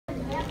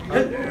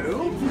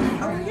Hello.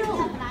 How are you?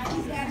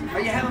 Are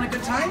you having a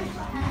good time?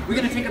 We're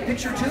going to take a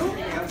picture too?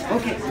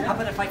 Okay, how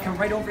about if I come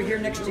right over here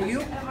next to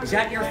you? Is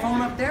that your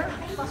phone up there?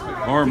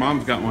 Or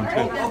Mom's got one too.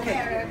 Oh,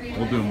 okay.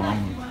 We'll do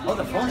Mom. Oh,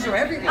 the phones are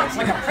everywhere. It's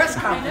like a press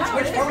conference.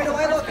 Which phone do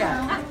I look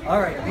at? All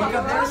right, look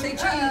up there, say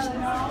cheese.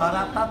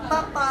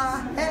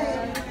 Ba-da-ba-ba-ba.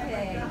 Hey.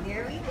 Okay,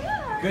 here we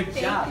go. Good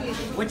job.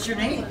 What's your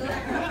name?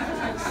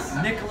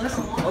 Nicolas.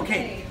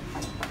 Okay.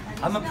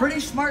 I'm a pretty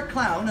smart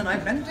clown, and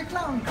I've been to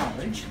clown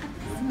college.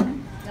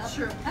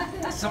 Sure.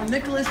 So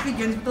Nicolas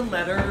begins with the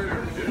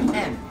letter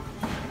N.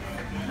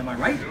 Am I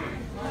right?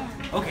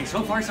 Okay,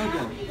 so far so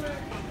good.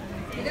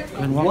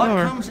 Then walk What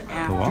over. comes Go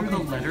after walk the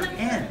over. letter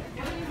N?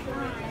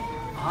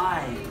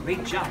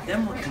 Great job.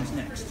 Then what comes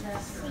next?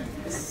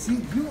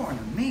 See, you are an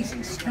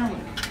amazing speller.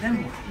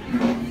 Then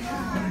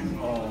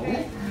what?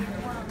 O.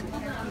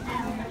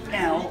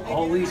 L,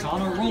 always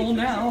on a roll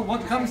now.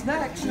 What comes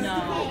next? No.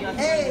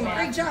 Hey,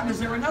 great job. Is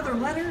there another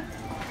letter?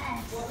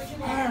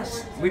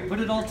 Yes. We put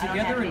it all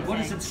together, and what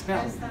does it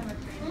spell?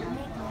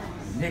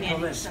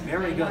 Nicolas.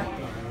 Very good.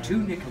 To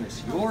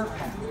Nicolas, your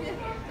pal.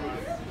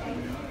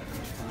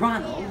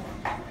 Ronald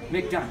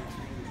McDonald.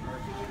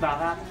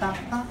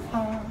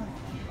 Ba-da-ba-ba-ba.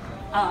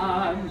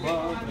 I'm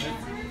loving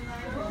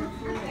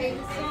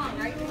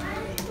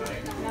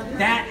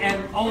that,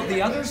 and oh,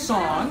 the other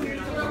song,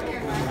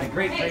 my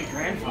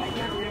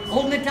great-great-grandfather,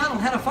 Old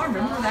McDonald had a farm.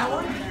 Remember that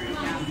one?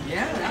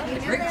 Yeah, that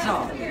was a great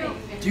song.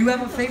 Do you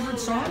have a favorite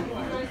song?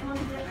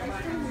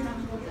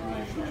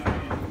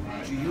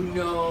 Do you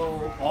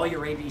know all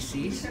your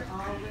ABCs?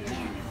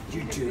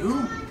 You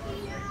do?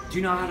 Do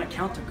you know how to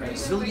count to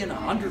gazillion,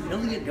 100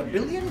 million, a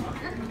billion?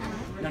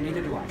 No,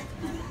 neither do I.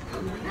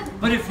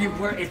 But if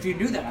you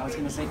knew that, I was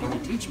going to say, can you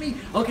teach me?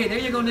 Okay, there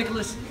you go,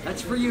 Nicolas.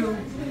 That's for you.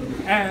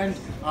 And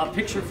a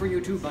picture for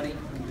you too, buddy.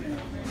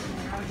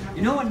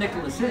 You know what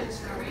Nicolas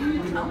is?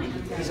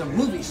 He's a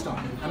movie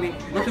star. I mean,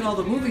 look at all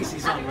the movies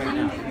he's on right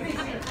now.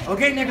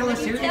 Okay,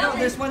 Nicolas, here you go.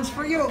 This one's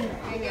for you.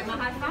 Give him a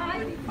high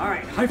five. All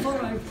right, high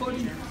five,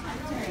 buddy.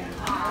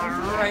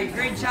 All right,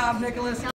 great job, Nicolas.